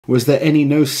Was there any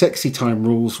no sexy time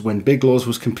rules when Big Loz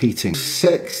was competing?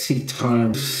 Sexy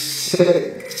time.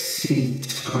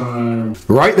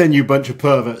 Right then, you bunch of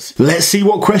perverts. Let's see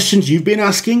what questions you've been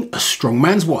asking a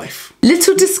strongman's wife.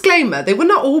 Little disclaimer, they were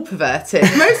not all perverted.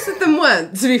 Most of them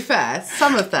weren't, to be fair.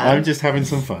 Some of them. I'm just having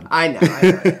some fun. I know.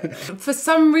 For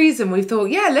some reason, we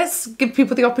thought, yeah, let's give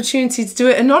people the opportunity to do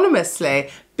it anonymously.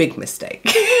 Big mistake.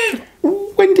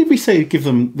 When did we say give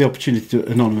them the opportunity to do it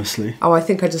anonymously? Oh, I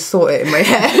think I just thought it in my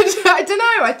head. I don't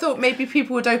know. I thought maybe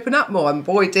people would open up more, and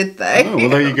boy, did they. Oh, well,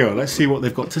 there you go. Let's see what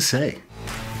they've got to say.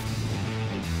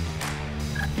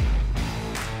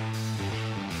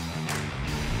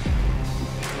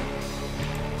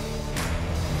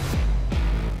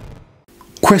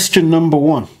 Question number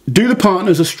 1. Do the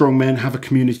partners of strongmen have a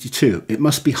community too? It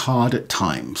must be hard at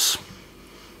times.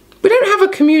 We don't have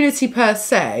a community per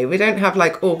se. We don't have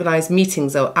like organised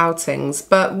meetings or outings,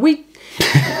 but we...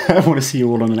 I want to see you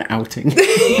all on an outing.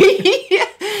 Yeah.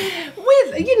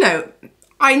 With, you know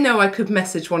I could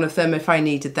message one of them if I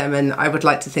needed them, and I would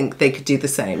like to think they could do the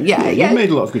same. Yeah. You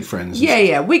made a lot of good friends.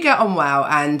 Yeah. We get on well,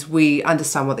 and we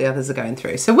understand what the others are going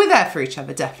through. So we're there for each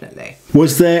other, definitely.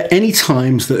 Was there any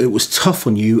times that it was tough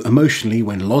on you emotionally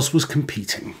when Loz was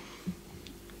competing?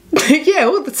 Yeah,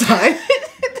 all the time.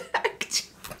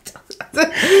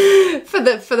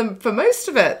 For most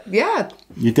of it, yeah.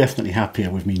 You're definitely happier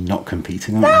with me not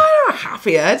competing, aren't No, you? not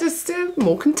happier, just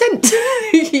more content.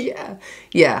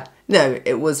 Yeah. No,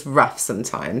 it was rough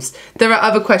sometimes. There are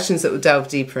other questions that will delve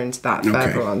deeper into that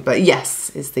further on, but yes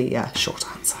is the short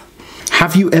answer.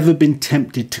 Have you ever been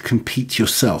tempted to compete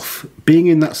yourself? Being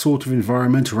in that sort of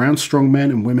environment around strong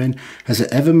men and women, has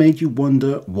it ever made you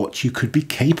wonder what you could be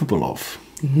capable of?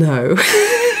 No.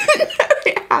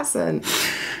 It hasn't.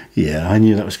 Yeah, I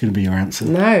knew that was going to be your answer.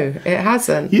 No, it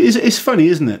hasn't. It's funny,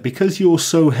 isn't it? Because you're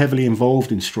so heavily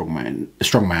involved in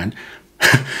strongman,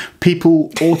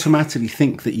 people automatically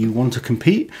think that you want to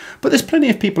compete, but there's plenty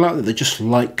of people out there that just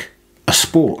like a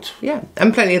sport. Yeah,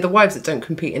 and plenty of the wives that don't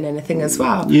compete in anything as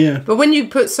well. Yeah. But when you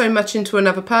put so much into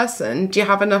another person, do you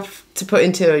have enough to put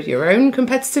into your own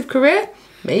competitive career?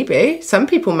 Maybe. Some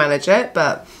people manage it,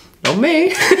 but... not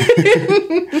me.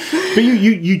 But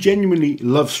you genuinely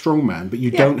love strongman, but you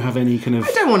don't have any kind of...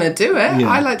 I don't want to do it. Yeah.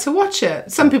 I like to watch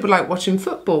it. Some people like watching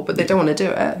football, but they don't want to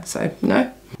do it. So,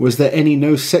 no. Was there any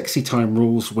no sexy time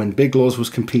rules when Big Loz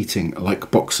was competing, like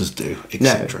boxers do,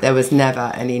 etc.? No, there was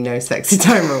never any no sexy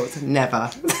time rules. Never.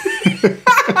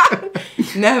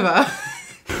 Never.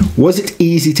 Was it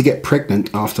easy to get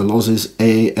pregnant after Loz's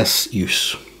AAS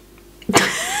use?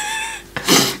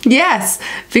 Yes,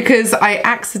 because I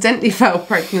accidentally fell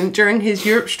pregnant during his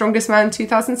Europe's Strongest Man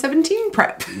 2017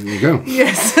 prep. There you go.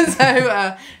 Yes,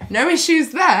 so no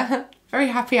issues there. Very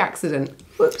happy accident.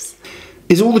 Whoops.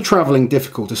 Is all the travelling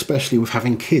difficult, especially with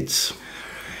having kids?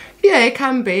 Yeah, it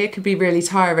can be. It could be really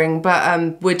tiring,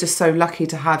 but we're just so lucky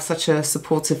to have such a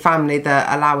supportive family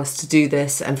that allow us to do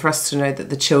this, and for us to know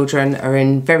that the children are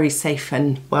in very safe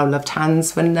and well-loved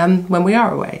hands when we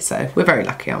are away. So we're very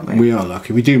lucky, aren't we? We are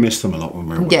lucky. We do miss them a lot when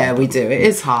we're away. Yeah, we do. It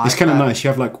is hard. It's kind of nice. You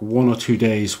have like 1 or 2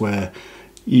 days where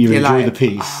you enjoy the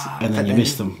peace and then you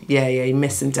miss them. Yeah, you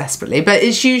miss them desperately. But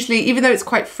it's usually, even though it's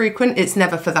quite frequent, it's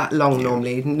never for that long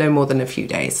normally, no more than a few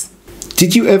days.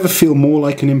 Did you ever feel more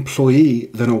like an employee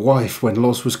than a wife when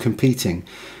Loz was competing?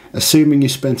 Assuming you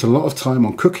spent a lot of time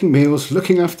on cooking meals,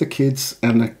 looking after kids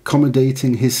and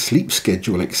accommodating his sleep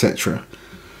schedule, etc.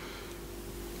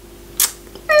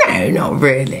 No, not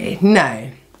really.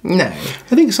 No.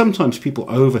 I think sometimes people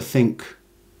overthink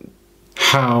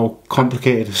how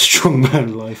complicated a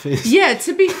strongman life is. Yeah,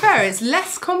 to be fair, it's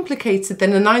less complicated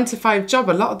than a 9-to-5 job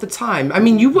a lot of the time. I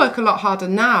mean, you work a lot harder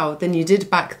now than you did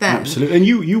back then. Absolutely. And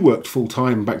you worked full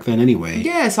time back then anyway.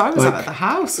 Yeah, so I was out of the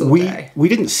house all day. We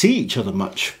didn't see each other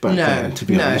much back then, to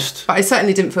be honest. But I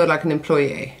certainly didn't feel like an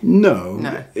employee.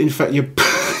 No. In fact, you're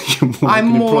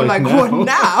more like one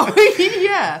now.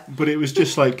 Yeah. But it was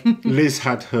just like Liz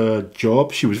had her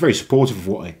job. She was very supportive of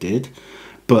what I did,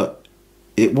 but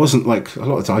it wasn't like a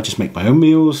lot of the time I just make my own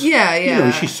meals. Yeah. You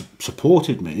know, she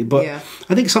supported me, but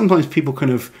I think sometimes people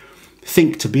kind of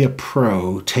think to be a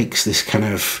pro takes this kind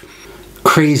of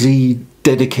crazy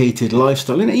dedicated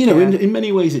lifestyle. And, you know, in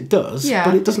many ways it does,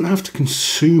 but it doesn't have to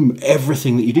consume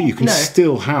everything that you do. You can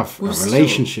still have a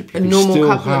relationship. You a can normal still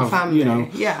couple have, and family.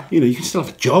 You can still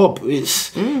have a job.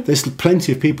 There's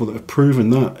plenty of people that have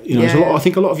proven that. You know, I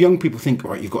think a lot of young people think,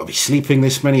 right, you've got to be sleeping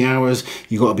this many hours,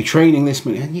 you've got to be training this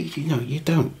many, and you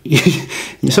don't.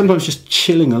 Sometimes just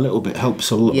chilling a little bit helps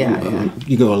a lot.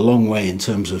 You go a long way in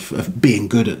terms of being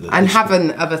good at that. And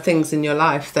having other things in your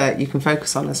life that you can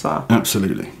focus on as well.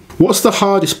 Absolutely. What's the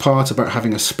hardest part about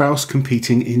having a spouse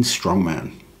competing in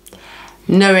strongman?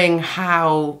 knowing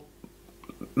how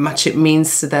much it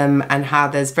means to them and how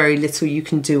there's very little you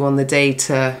can do on the day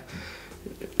to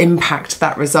impact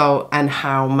that result, and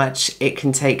how much it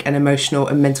can take an emotional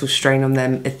and mental strain on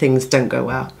them if things don't go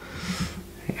well.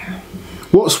 Yeah.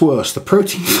 What's worse, the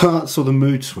protein farts or the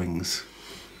mood swings?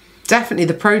 Definitely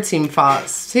the protein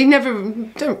farts. He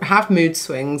don't have mood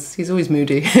swings. He's always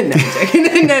moody. No, I'm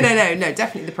joking. No,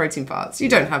 definitely the protein farts. You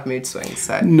don't have mood swings,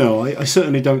 so. No, I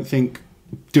certainly don't think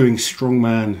doing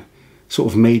strongman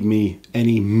sort of made me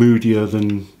any moodier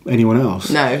than anyone else.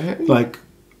 No. Like,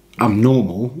 I'm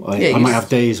normal. I might have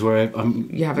days where I'm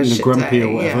grumpy day,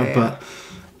 or whatever, but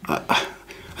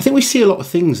I think we see a lot of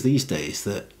things these days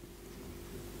that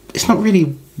it's not really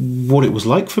what it was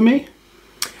like for me.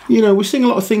 You know, we're seeing a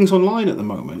lot of things online at the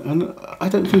moment, and I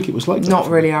don't think it was like that. Not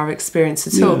really our experience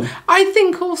at all. I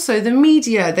think also the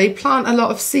media, they plant a lot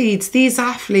of seeds. These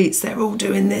athletes, they're all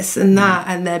doing this and that,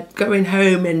 and they're going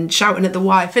home and shouting at the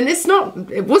wife. And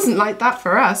it wasn't like that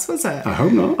for us, was it? I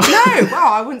hope not. No,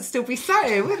 well, I wouldn't still be sat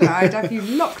here, would I? I'd have you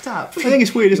locked up. I think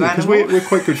it's weird, isn't it? Because we're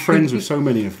quite good friends with so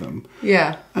many of them.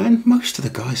 Yeah. And most of the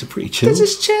guys are pretty chill. They're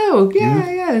just chill.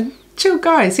 Yeah. Chill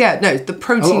guys. Yeah, no, the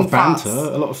protein a lot of banter,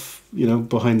 farts. a lot of,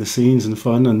 behind the scenes and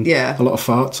fun, and a lot of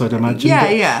farts, I'd imagine.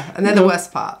 Yeah, and they're the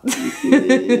worst part.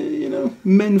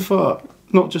 Men fart,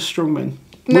 not just strong men.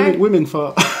 No. Women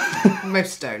fart.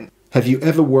 Most don't. Have you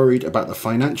ever worried about the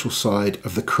financial side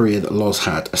of the career that Loz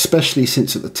had, especially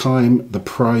since at the time the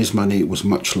prize money was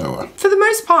much lower? For the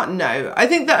most part, no. I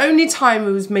think the only time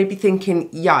I was maybe thinking,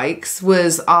 yikes,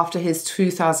 was after his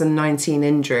 2019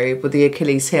 injury with the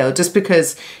Achilles heel, just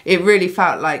because it really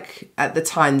felt like at the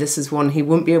time this is one he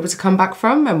wouldn't be able to come back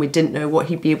from, and we didn't know what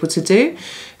he'd be able to do.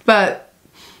 But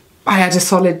I had a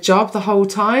solid job the whole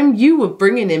time. You were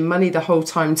bringing in money the whole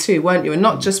time too, weren't you? And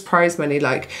not just prize money,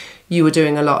 like you were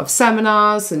doing a lot of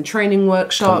seminars and training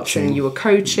workshops, and you were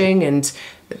coaching and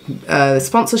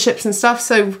sponsorships and stuff.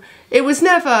 So it was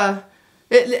never,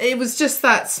 it was just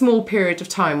that small period of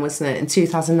time, wasn't it, in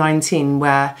 2019,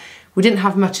 where we didn't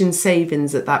have much in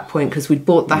savings at that point because we'd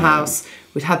bought the house,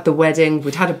 we'd had the wedding,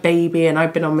 we'd had a baby, and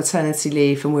I'd been on maternity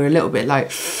leave, and we were a little bit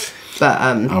like, but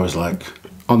I was like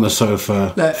on the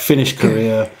sofa, finished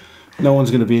career, no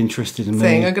one's going to be interested in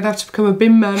saying me. I'm going to have to become a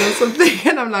bin man or something,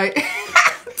 and I'm like,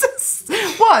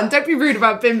 one, don't be rude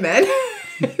about bin men.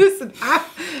 It's an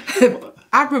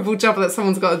admirable job that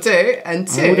someone's got to do, and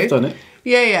two, I would have done it.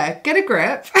 Yeah, get a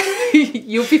grip.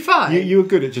 You'll be fine. You were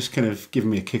good at just kind of giving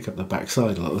me a kick up the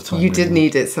backside a lot of the time. You did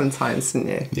need it sometimes,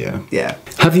 didn't you? Yeah.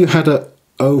 Have you had a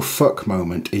oh fuck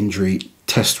moment, injury,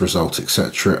 test results,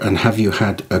 etc., and have you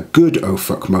had a good oh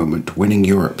fuck moment, winning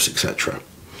Europes, etc.?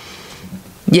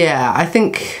 Yeah, I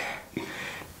think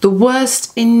the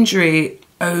worst injury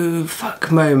oh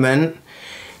fuck moment,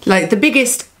 like the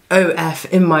biggest OF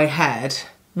in my head,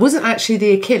 wasn't actually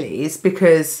the Achilles,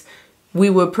 because we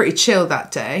were pretty chill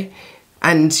that day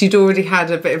and you'd already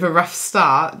had a bit of a rough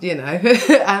start,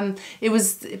 it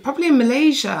was probably in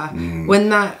Malaysia when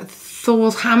that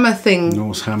Norse hammer,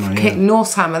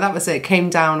 that was it, came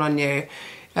down on you.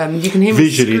 You can hear me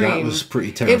visually scream. That was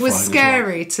pretty terrifying. It was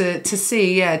scary to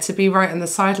see, to be right on the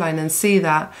sideline and see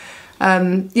that.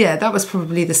 That was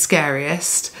probably the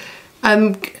scariest.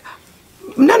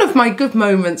 None of my good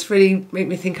moments really make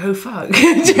me think, oh fuck. Do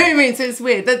you know what I mean? So it's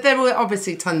weird. There were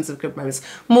obviously tons of good moments.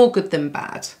 More good than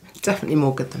bad. Definitely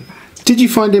more good than bad. Did you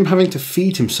find him having to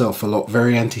feed himself a lot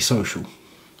very antisocial?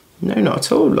 No, not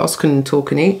at all. Loz can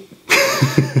talk and eat.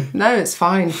 No, it's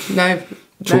fine. No.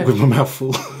 Talk with my mouth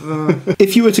full.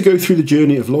 If you were to go through the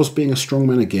journey of Loz being a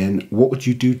strongman again, what would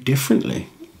you do differently?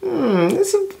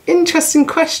 That's an interesting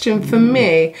question for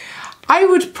me. I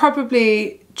would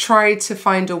probably try to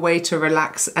find a way to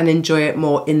relax and enjoy it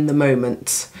more in the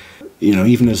moment.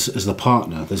 Even as the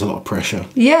partner, there's a lot of pressure.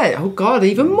 Yeah, oh God,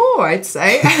 even more, I'd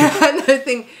say. And I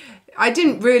think I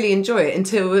didn't really enjoy it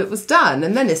until it was done,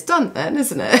 and then it's done then,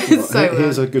 isn't it? Well, so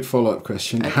here's a good follow-up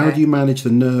question. Okay. How do you manage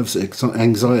the nerves,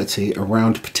 anxiety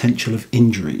around potential of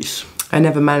injuries? I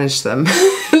never managed them.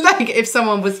 Like, if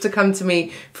someone was to come to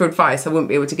me for advice, I wouldn't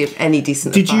be able to give any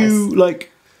decent advice. Did you,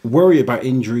 worry about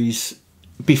injuries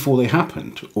before they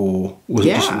happened, or was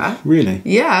it just really?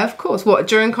 Yeah, of course. What,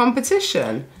 during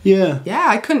competition? Yeah. Yeah,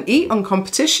 I couldn't eat on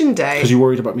competition day. Because you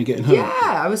worried about me getting hurt?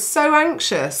 Yeah, I was so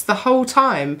anxious the whole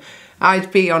time.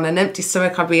 I'd be on an empty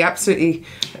stomach. I'd be absolutely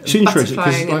It's interesting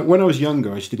because when I was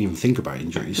younger, I just didn't even think about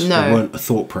injuries. No. They weren't a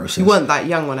thought process. You weren't that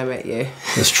young when I met you.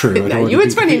 That's true. No, you were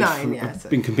 29, I've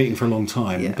been competing for a long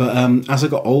time. But as I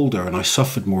got older and I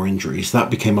suffered more injuries,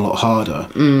 that became a lot harder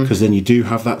because then you do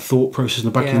have that thought process in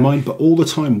the back of your mind. But all the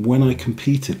time when I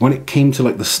competed, when it came to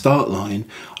the start line,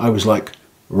 I was like,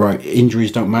 right,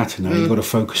 injuries don't matter now. You've got to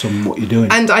focus on what you're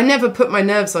doing. And I never put my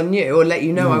nerves on you or let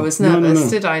you know I was nervous,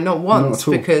 did I? Not once,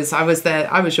 because I was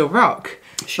there. I was your rock.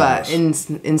 But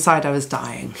inside I was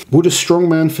dying. Would a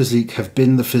strongman physique have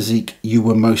been the physique you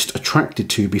were most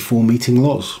attracted to before meeting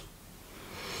Loz?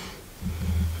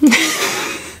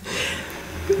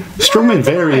 Strongmen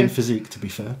vary in physique, to be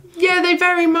fair. Yeah, they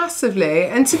vary massively.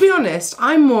 And to be honest,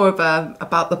 I'm more of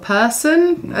about the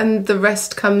person, and the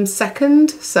rest comes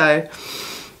second. So,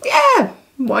 yeah,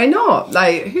 why not?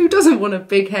 Like, who doesn't want a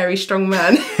big, hairy, strong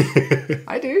man?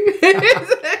 I do.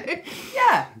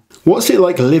 Yeah. What's it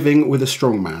like living with a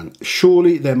strongman?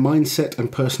 Surely their mindset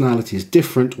and personality is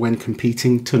different when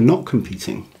competing to not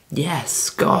competing.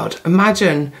 Yes, God.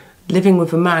 Imagine living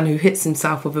with a man who hits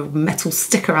himself with a metal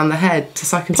stick around the head to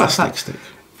psych himself up. Plastic stick.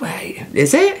 Wait,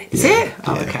 is it? Is it?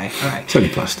 Oh, okay, all right. It's only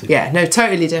plastic. Yeah, no,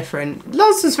 totally different.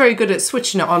 Loz was very good at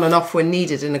switching it on and off when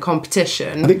needed in a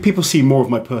competition. I think people see more of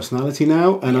my personality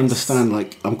now and understand,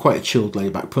 like, I'm quite a chilled,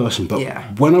 laid-back person.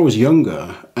 But when I was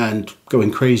younger and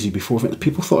going crazy before events,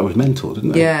 people thought I was mental,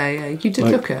 didn't they? Yeah, you did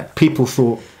look it. People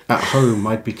thought at home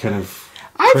I'd be kind of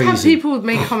I've crazy. had people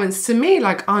make comments to me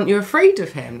like, aren't you afraid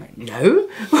of him? Like, no.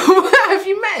 Have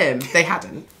you met him? They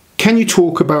hadn't. Can you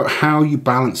talk about how you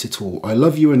balance it all? I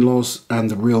love you and Loz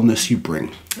and the realness you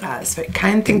bring. That's very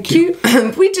kind, thank you.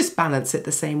 We just balance it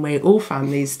the same way all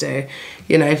families do.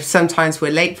 You know, sometimes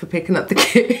we're late for picking up the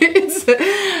kids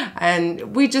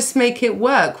and we just make it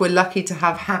work. We're lucky to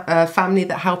have a family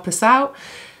that help us out.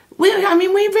 We're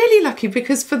really lucky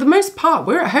because for the most part,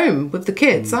 we're at home with the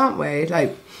kids, aren't we?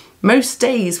 Like, most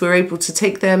days we're able to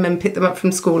take them and pick them up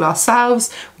from school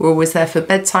ourselves. We're always there for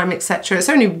bedtime, etc. It's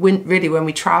only really when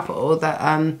we travel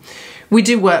that we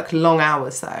do work long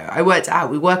hours though. I worked out,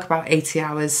 we work about 80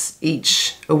 hours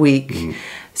each a week.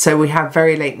 So we have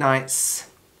very late nights,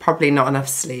 probably not enough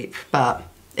sleep, but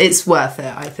it's worth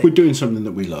it, I think. We're doing something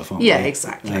that we love, aren't we? Yeah,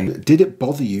 exactly. And did it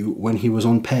bother you when he was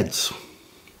on PEDs?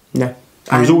 No.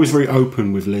 I was always very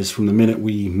open with Liz from the minute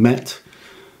we met,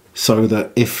 so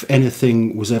that if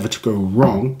anything was ever to go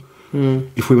wrong,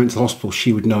 if we went to the hospital,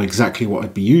 she would know exactly what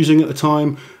I'd be using at the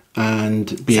time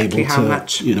and be able to, how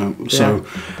much. you know, so,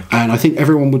 and I think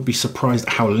everyone would be surprised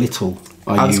at how little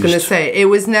I was used. going to say, it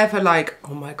was never like,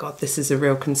 oh my God, this is a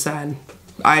real concern.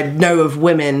 I know of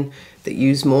women that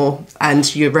use more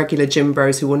and your regular gym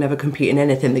bros who will never compete in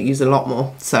anything that use a lot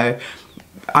more. So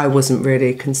I wasn't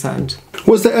really concerned.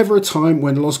 Was there ever a time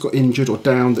when Loz got injured or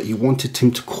down that you wanted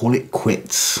him to call it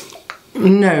quits?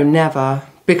 No, never.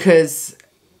 Because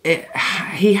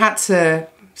he had to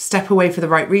step away for the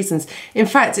right reasons. In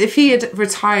fact, if he had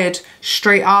retired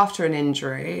straight after an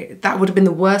injury, that would have been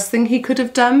the worst thing he could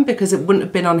have done because it wouldn't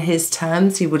have been on his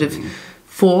terms. He would have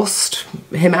forced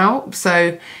him out.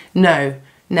 So no,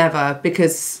 never,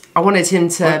 because I wanted him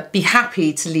to be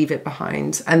happy to leave it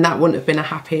behind, and that wouldn't have been a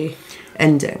happy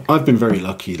ending. I've been very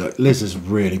lucky. Like, Liz has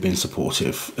really been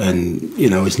supportive and, you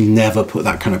know, has never put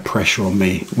that kind of pressure on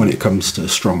me when it comes to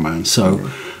strongman. So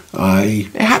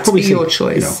it had to be your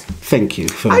choice. You know, thank you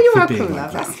for, you're for welcome, being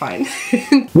love. like That's fine.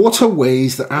 What are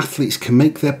ways that athletes can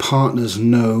make their partners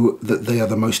know that they are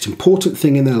the most important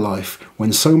thing in their life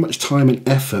when so much time and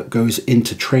effort goes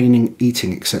into training,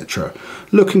 eating, etc.?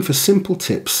 Looking for simple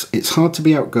tips. It's hard to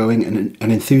be outgoing and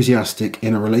enthusiastic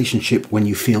in a relationship when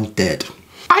you feel dead.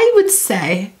 I would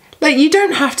say, like, you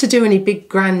don't have to do any big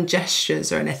grand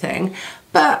gestures or anything,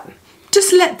 but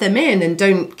just let them in and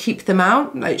don't keep them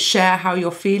out. Like, share how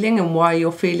you're feeling and why you're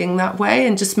feeling that way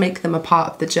and just make them a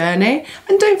part of the journey.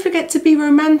 And don't forget to be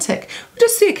romantic.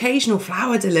 Just the occasional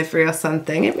flower delivery or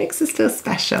something. It makes us feel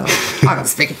special. I'm not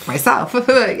speaking for myself,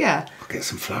 but yeah. I'll get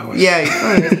some flowers. Yeah,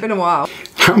 it's been a while.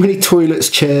 How many toilets,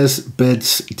 chairs,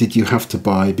 beds did you have to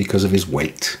buy because of his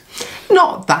weight?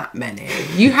 Not that many.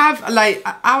 You have, like,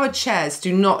 our chairs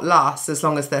do not last as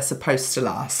long as they're supposed to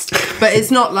last. But it's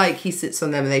not like he sits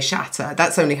on them and they shatter.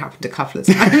 That's only happened a couple of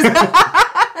times.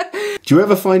 Do you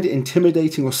ever find it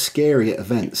intimidating or scary at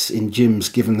events in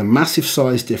gyms given the massive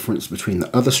size difference between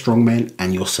the other strongmen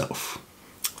and yourself?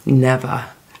 Never.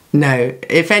 No.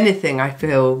 If anything, I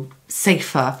feel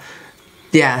safer.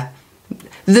 Yeah.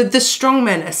 The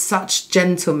strongmen are such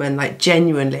gentlemen, like,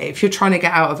 genuinely. If you're trying to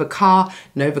get out of a car,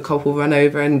 Novacop will run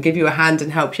over and give you a hand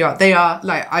and help you out. They are,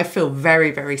 like, I feel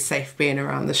very, very safe being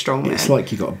around the strongmen. It's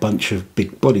like you got a bunch of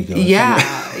big bodyguards.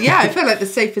 Yeah, yeah, I feel like the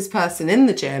safest person in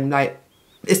the gym. Like,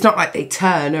 it's not like they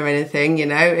turn or anything, you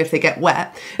know, if they get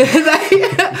wet.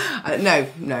 No,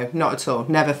 not at all.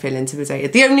 Never feel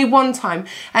intimidated. The only one time,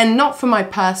 and not for my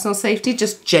personal safety,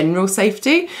 just general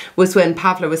safety, was when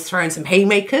Pavlo was throwing some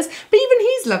haymakers. But even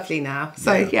he's lovely now.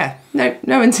 So yeah,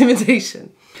 no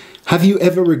intimidation. Have you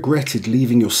ever regretted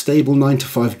leaving your stable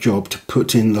 9-to-5 job to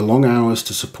put in the long hours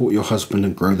to support your husband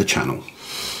and grow the channel?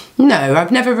 No, I've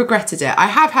never regretted it. I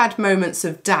have had moments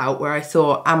of doubt where I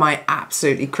thought, am I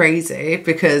absolutely crazy?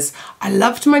 Because I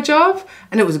loved my job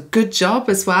and it was a good job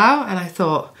as well. And I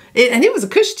thought, it was a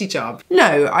cushy job.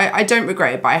 No, I don't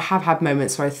regret it, but I have had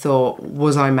moments where I thought,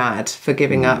 was I mad for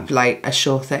giving up like a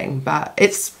sure thing? But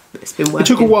it's been working. It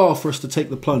took a while for us to take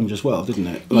the plunge as well, didn't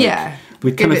it? Like, yeah.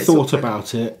 We kind of thought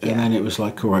about it and then it was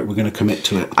like, all right, we're going to commit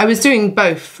to it. I was doing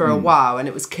both for a while and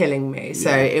it was killing me. So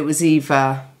it was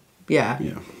either,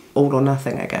 all or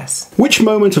nothing, I guess. Which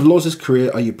moment of Loz's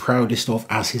career are you proudest of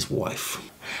as his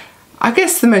wife? I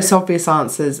guess the most obvious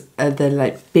answers are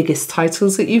the biggest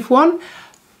titles that you've won.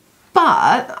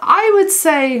 But I would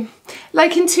say,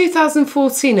 like in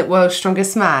 2014 at World's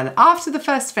Strongest Man, after the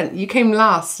first event, you came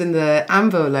last in the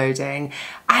anvil loading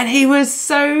and he was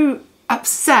so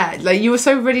upset, like you were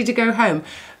so ready to go home.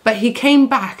 But he came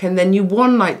back and then you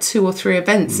won like 2 or 3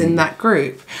 events in that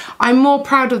group. I'm more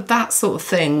proud of that sort of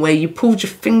thing where you pulled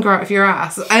your finger out of your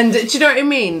ass and, do you know what I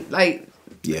mean? Like,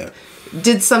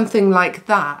 did something like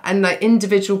that, and like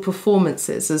individual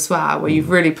performances as well where you've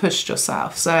really pushed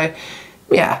yourself. So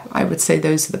yeah, I would say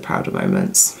those are the prouder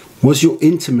moments. Was your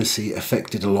intimacy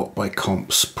affected a lot by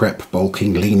comps, prep,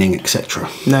 bulking, leaning, etc.?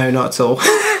 No, not at all.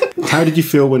 How did you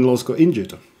feel when Loz got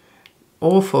injured?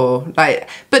 Awful,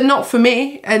 but not for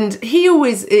me. And he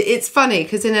always, it's funny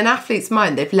because in an athlete's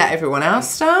mind they've let everyone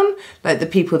else down, like the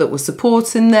people that were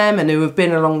supporting them and who have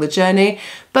been along the journey.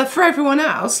 But for everyone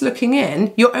else looking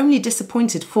in, you're only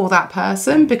disappointed for that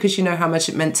person because you know how much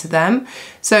it meant to them.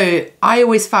 So I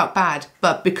always felt bad,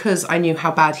 but because I knew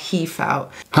how bad he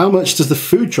felt. How much does the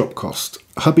food drop cost?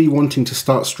 Hubby wanting to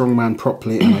start Strongman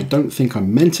properly and I don't think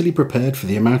I'm mentally prepared for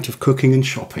the amount of cooking and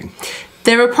shopping.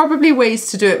 There are probably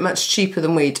ways to do it much cheaper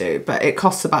than we do, but it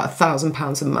costs about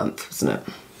 £1,000 a month, wasn't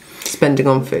it? Spending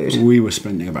on food. We were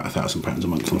spending about £1,000 a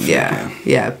month on food.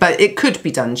 Yeah, but it could be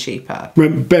done cheaper.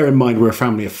 Bear in mind we're a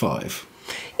family of 5.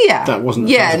 Yeah. That wasn't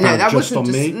that just wasn't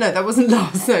on me. No, that wasn't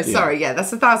Lars. No, sorry. Yeah,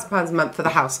 that's £1,000 a month for the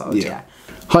household. Yeah.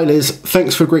 Hi Liz,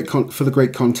 thanks for the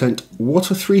great content. What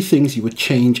are 3 things you would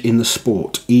change in the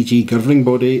sport, e.g. governing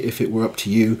body, if it were up to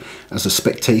you as a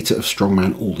spectator of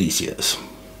Strongman all these years?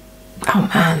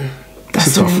 Oh man,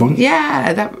 that's a tough one.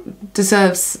 Yeah, that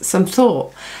deserves some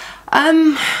thought.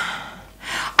 I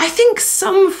think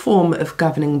some form of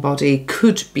governing body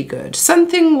could be good.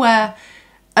 Something where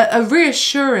a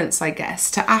reassurance, I guess,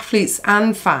 to athletes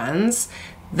and fans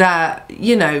that,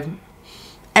 you know,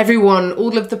 everyone,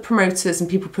 all of the promoters and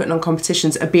people putting on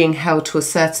competitions are being held to a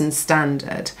certain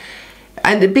standard.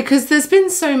 And because there's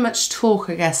been so much talk,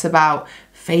 I guess, about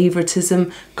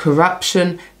favoritism,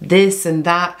 corruption, this and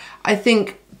that, I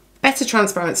think better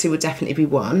transparency would definitely be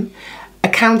one.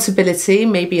 Accountability,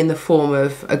 maybe in the form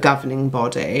of a governing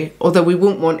body, although we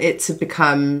wouldn't want it to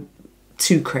become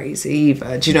too crazy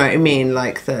either. Do you know what I mean?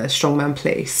 Like the Strongman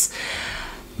police.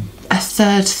 A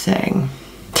third thing,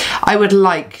 I would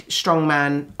like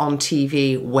Strongman on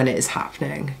TV when it is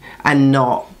happening and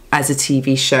not as a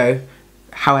TV show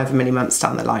however many months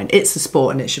down the line. It's a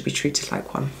sport and it should be treated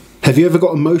like one. Have you ever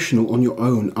got emotional on your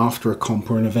own after a comp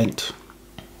or an event?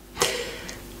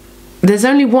 There's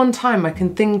only one time I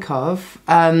can think of.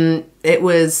 It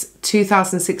was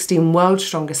 2016 World's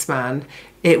Strongest Man.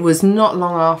 It was not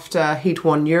long after he'd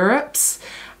won Europe's,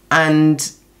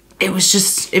 and it was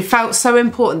just, it felt so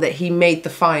important that he made the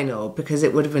final, because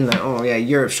it would have been like, oh yeah,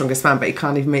 Europe's Strongest Man, but he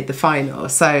can't even make the final.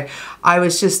 So I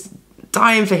was just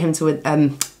dying for him to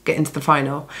get into the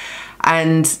final.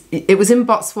 And it was in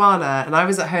Botswana and I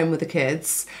was at home with the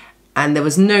kids and there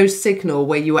was no signal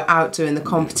where you were out doing the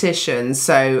competition.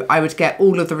 So I would get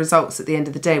all of the results at the end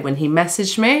of the day when he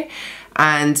messaged me.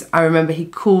 And I remember he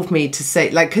called me to say,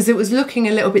 like, because it was looking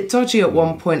a little bit dodgy at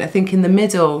one point. I think in the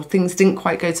middle, things didn't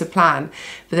quite go to plan.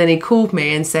 But then he called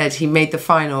me and said he made the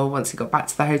final once he got back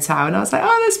to the hotel. And I was like,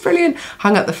 oh, that's brilliant.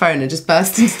 Hung up the phone and just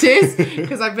burst into tears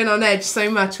because I've been on edge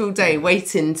so much all day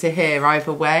waiting to hear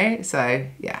either way. So,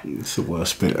 yeah. It's the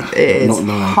worst bit. It is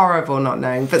horrible not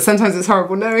knowing. But sometimes it's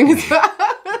horrible knowing as well.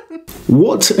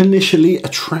 What initially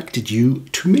attracted you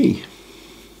to me?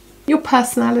 Your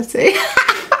personality.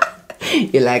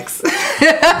 Your legs.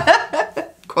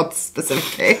 Quads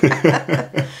specifically.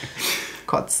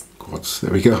 Quads. Quads,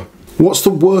 there we go. What's the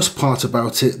worst part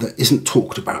about it that isn't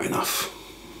talked about enough?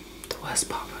 The worst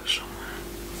part about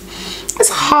Strongman. It's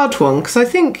a hard one because I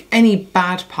think any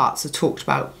bad parts are talked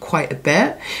about quite a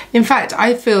bit. In fact,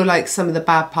 I feel like some of the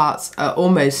bad parts are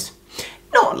almost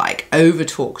not like over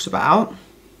talked about.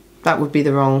 That would be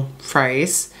the wrong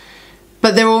phrase.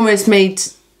 But they're almost made...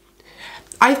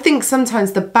 I think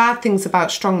sometimes the bad things about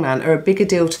strongman are a bigger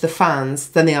deal to the fans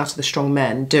than they are to the strong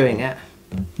men doing it.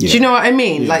 Yeah. Do you know what I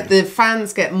mean? Yeah. Like the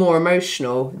fans get more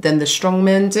emotional than the strong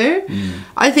men do.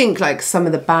 I think like some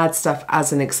of the bad stuff,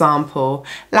 as an example,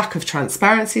 lack of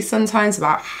transparency sometimes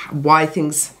about why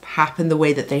things happen the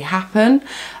way that they happen.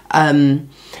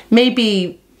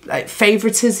 Maybe like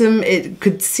favoritism, it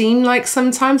could seem like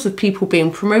sometimes, with people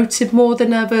being promoted more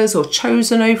than others or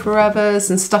chosen over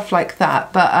others and stuff like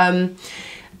that. But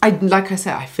like I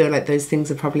said, I feel like those things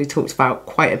are probably talked about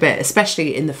quite a bit,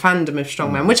 especially in the fandom of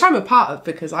strongman, which I'm a part of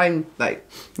because I'm like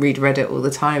read Reddit all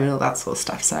the time and all that sort of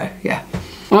stuff. So yeah.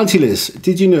 Auntie Liz,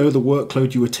 did you know the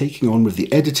workload you were taking on with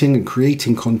the editing and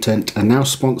creating content and now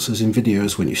sponsors in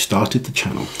videos when you started the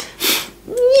channel?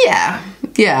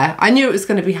 Yeah, I knew it was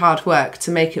going to be hard work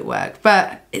to make it work,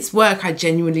 but it's work I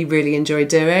genuinely really enjoy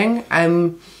doing.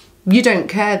 You don't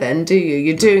care then, do you?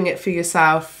 You're doing it for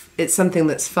yourself. It's something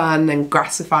that's fun and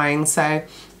gratifying, so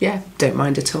yeah, don't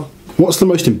mind at all. What's the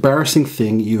most embarrassing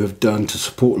thing you have done to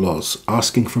support Loz?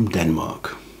 Asking from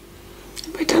Denmark.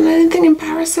 Have I done anything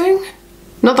embarrassing?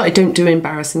 Not that I don't do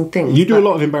embarrassing things. You do a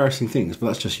lot of embarrassing things, but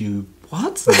that's just you.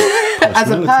 What?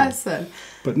 As a person.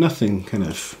 But nothing kind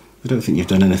of... I don't think you've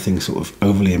done anything sort of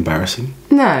overly embarrassing.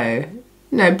 No,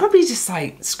 probably just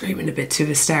like screaming a bit too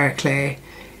hysterically,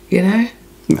 you know?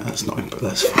 No, that's not, but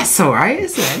that's all right,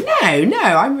 isn't it? No,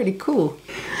 I'm really cool.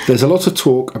 There's a lot of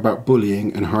talk about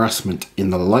bullying and harassment in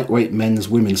the lightweight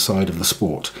women's side of the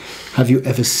sport. Have you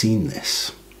ever seen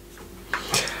this?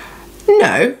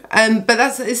 No,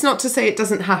 but it's not to say it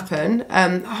doesn't happen.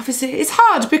 Obviously, it's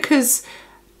hard because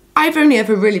I've only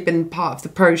ever really been part of the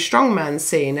pro strongman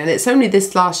scene, and it's only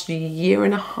this last year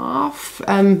and a half,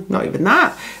 not even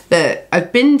that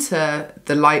I've been to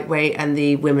the lightweight and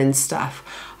the women's stuff.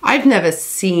 I've never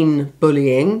seen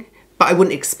bullying, but I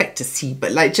wouldn't expect to see,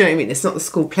 but like, do you know what I mean? It's not the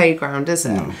school playground, is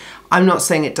it? No. I'm not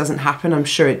saying it doesn't happen. I'm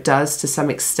sure it does to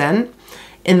some extent.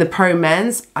 In the pro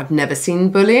men's, I've never seen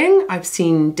bullying. I've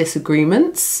seen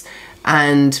disagreements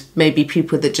and maybe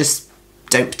people that just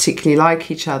don't particularly like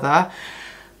each other.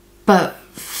 But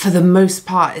for the most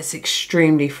part, it's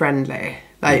extremely friendly,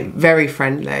 like very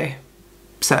friendly.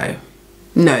 So,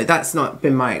 no, that's not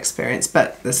been my experience,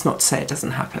 but that's not to say it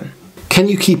doesn't happen. Can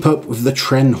you keep up with the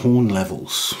Tren horn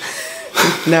levels?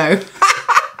 No.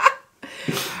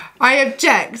 I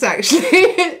object,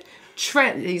 actually.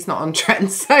 Trent, he's not on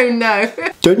Trent, so no.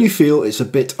 Don't you feel it's a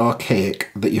bit archaic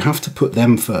that you have to put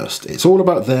them first? It's all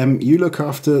about them, you look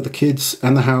after the kids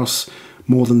and the house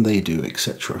more than they do,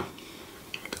 etc.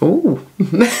 Oh,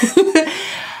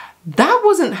 that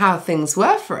wasn't how things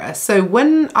were for us. So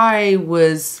when I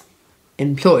was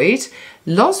employed,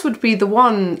 Loz would be the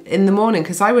one in the morning,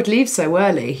 because I would leave so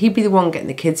early. He'd be the one getting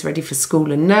the kids ready for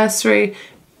school and nursery,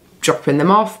 dropping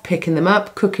them off, picking them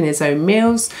up, cooking his own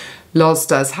meals. Loz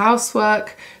does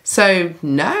housework. So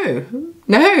no,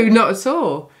 not at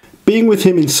all. Being with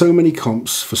him in so many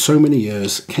comps for so many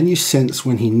years, can you sense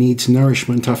when he needs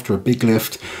nourishment after a big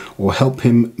lift, or help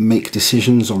him make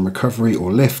decisions on recovery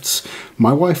or lifts?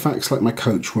 My wife acts like my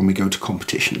coach when we go to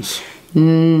competitions.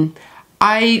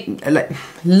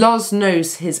 Loz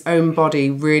knows his own body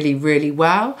really, really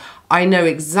well. I know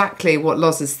exactly what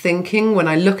Loz is thinking when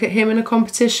I look at him in a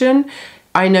competition.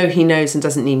 I know he knows and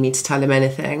doesn't need me to tell him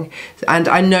anything. And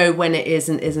I know when it is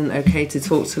and isn't okay to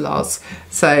talk to Loz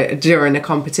during a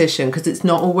competition, because it's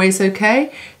not always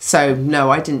okay. So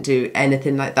no, I didn't do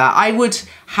anything like that. I would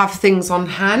have things on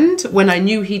hand when I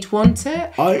knew he'd want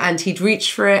it, and he'd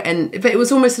reach for it, but it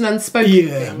was almost an unspoken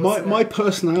thing. My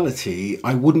personality,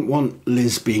 I wouldn't want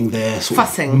Liz being there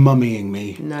fussing, mummying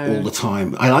me all the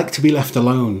time. I like to be left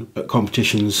alone at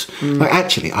competitions.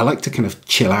 Actually, I like to kind of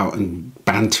chill out and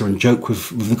banter and joke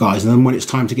with the guys, and then when it's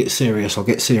time to get serious, I'll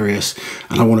get serious,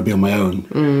 and I want to be on my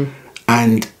own.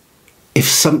 And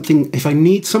if I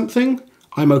need something,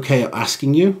 I'm okay at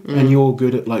asking you, and you're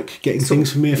good at like getting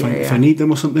things for me if I need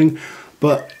them or something.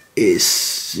 But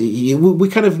we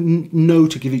kind of know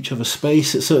to give each other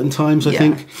space at certain times. I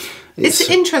think it's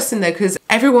interesting though, because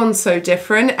everyone's so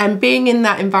different, and being in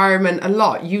that environment a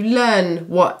lot, you learn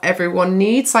what everyone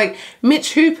needs. Like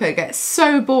Mitch Hooper gets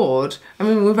so bored. I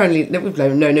mean, we've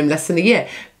known him less than a year,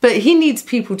 but he needs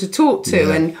people to talk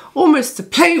to and almost to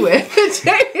play with.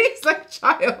 He's like a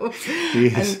child.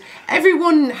 Yes. And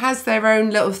everyone has their own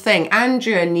little thing.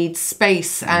 Andrea needs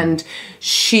space, and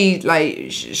she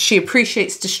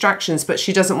appreciates distractions, but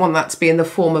she doesn't want that to be in the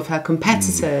form of her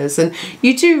competitors. And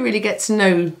you do really get to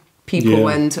know people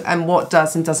and what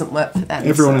does and doesn't work for them.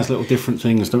 Everyone has little different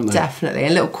things, don't they? Definitely,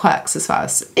 and little quirks as well.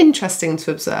 It's interesting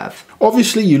to observe.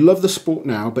 Obviously, you love the sport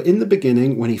now, but in the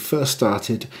beginning, when he first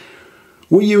started,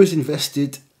 were you as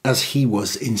invested as he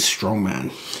was in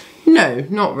Strongman? No,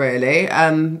 not really.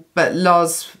 But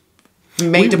Lars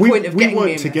made a point of getting me. We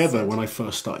weren't together when I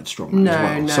first started Strongman as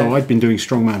well. No. So I'd been doing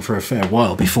Strongman for a fair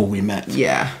while before we met.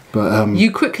 Yeah. But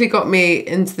you quickly got me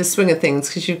into the swing of things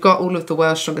because you've got all of the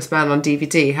World's Strongest Man on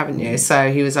DVD, haven't you?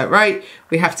 So he was like, right,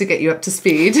 we have to get you up to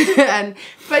speed.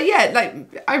 But yeah,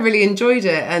 like I really enjoyed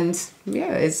it, and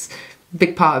yeah, it's a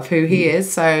big part of who he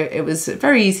is. So it was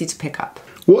very easy to pick up.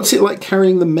 What's it like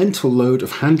carrying the mental load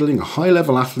of handling a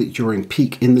high-level athlete during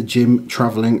peak in the gym,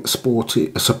 travelling,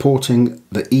 supporting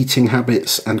the eating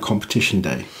habits and competition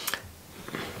day?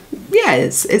 Yeah,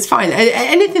 it's fine.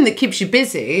 Anything that keeps you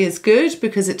busy is good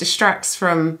because it distracts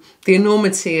from the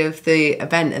enormity of the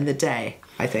event and the day,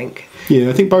 I think. Yeah,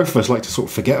 I think both of us like to sort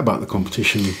of forget about the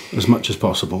competition as much as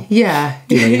possible. Yeah.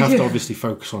 You have to obviously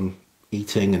focus on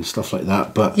eating and stuff like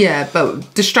that, but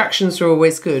but distractions were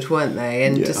always good, weren't they?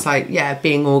 And just like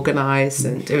being organised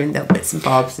and doing little bits and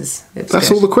bobs that's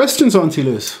all the questions, Auntie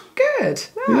Liz. Good.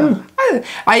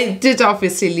 I did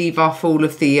obviously leave off all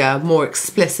of the more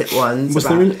explicit ones.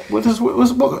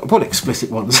 What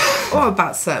explicit ones? Or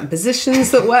about certain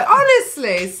positions that were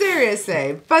honestly,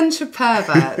 seriously, bunch of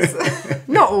perverts.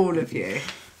 Not all of you.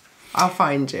 I'll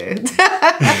find you.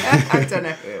 I don't know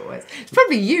who it was. It's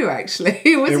probably you, actually.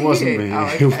 It wasn't you? me. Oh,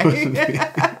 okay. It wasn't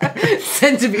me.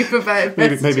 Send to be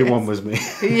perverted. Maybe one was me.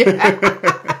 Yeah.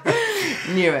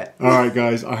 Knew it. All right,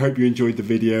 guys. I hope you enjoyed the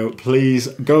video. Please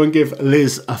go and give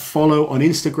Liz a follow on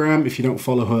Instagram if you don't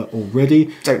follow her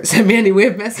already. Don't send me any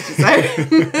weird messages, though.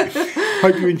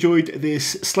 Hope you enjoyed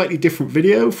this slightly different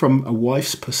video from a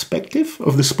wife's perspective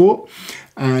of the sport.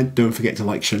 And don't forget to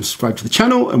like, share, and subscribe to the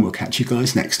channel, and we'll catch you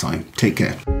guys next time. Take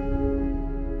care.